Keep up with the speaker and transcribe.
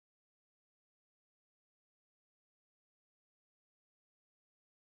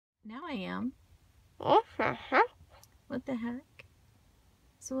Now I am. What the heck? What the heck?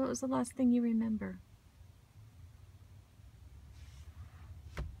 So what was the last thing you remember?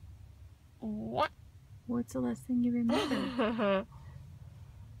 What? What's the last thing you remember?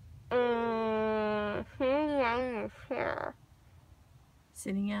 Sitting on the chair.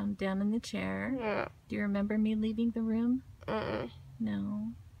 Sitting down in the chair? Yeah. Do you remember me leaving the room? Uh-uh.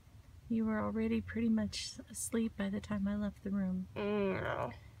 No. You were already pretty much asleep by the time I left the room.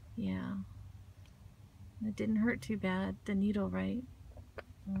 No. Yeah. It didn't hurt too bad, the needle, right?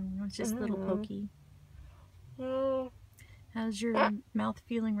 It was just a little pokey. No. How's your mouth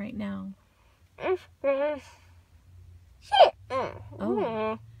feeling right now? It's good.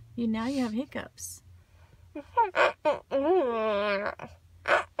 Oh, now you have hiccups. Does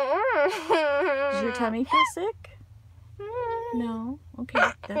your tummy feel sick? No? Okay,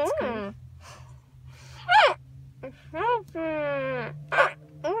 that's good.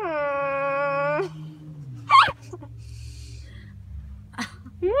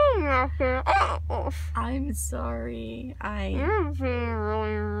 I'm sorry.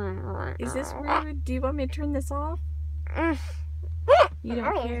 Is this rude? Do you want me to turn this off? You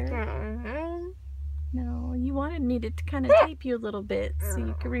don't care? No, you wanted me to kind of tape you a little bit so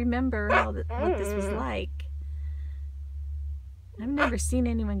you could remember what this was like. I've never seen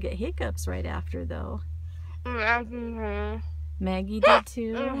anyone get hiccups right after, though. Maggie did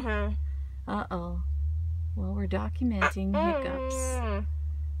too? Uh-oh. Well, we're documenting hiccups.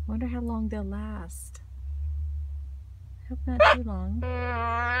 Wonder how long they'll last. Hope not too long.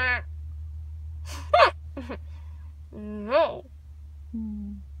 No.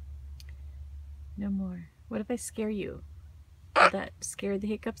 No more. What if I scare you? Will that scare the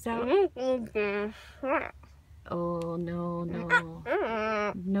hiccups out? Oh, no,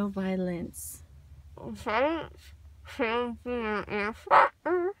 no. No violence. Violence can be an answer.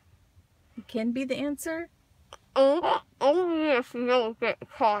 It can be the answer? Only if you don't get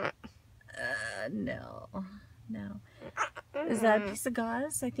caught. No. Is that a piece of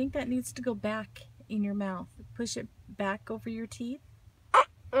gauze? I think that needs to go back in your mouth. Push it back over your teeth.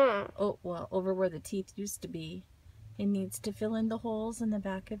 Oh, well, over where the teeth used to be. It needs to fill in the holes in the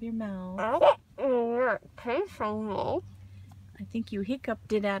back of your mouth. I don't know where it came from, though. I think you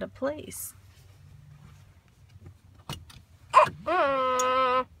hiccuped it out of place.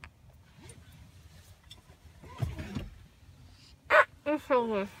 Did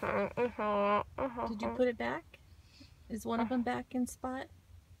you put it back? Is one of them back in spot?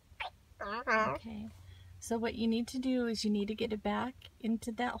 Okay. So what you need to do is you need to get it back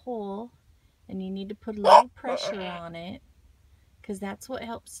into that hole, and you need to put a little pressure on it, because that's what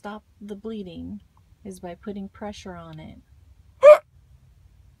helps stop the bleeding, is by putting pressure on it.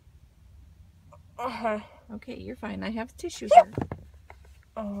 Okay, you're fine. I have tissue here.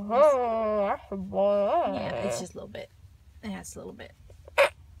 Yeah, it's just a little bit. It's a little bit.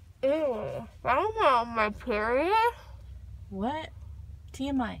 Ew, I'm on my period. What?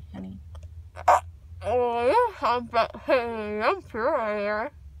 TMI, honey. Oh, yeah, I'm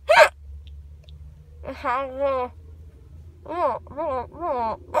period.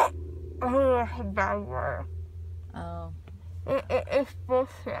 Oh. It's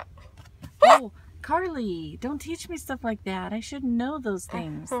bullshit. Oh, Carly, don't teach me stuff like that. I shouldn't know those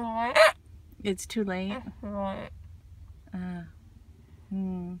things. It's too late?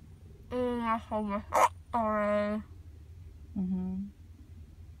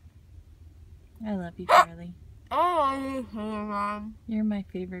 I love you, Carly. Oh, you too, Mom. You're my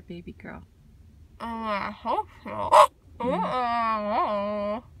favorite baby girl. I hope so.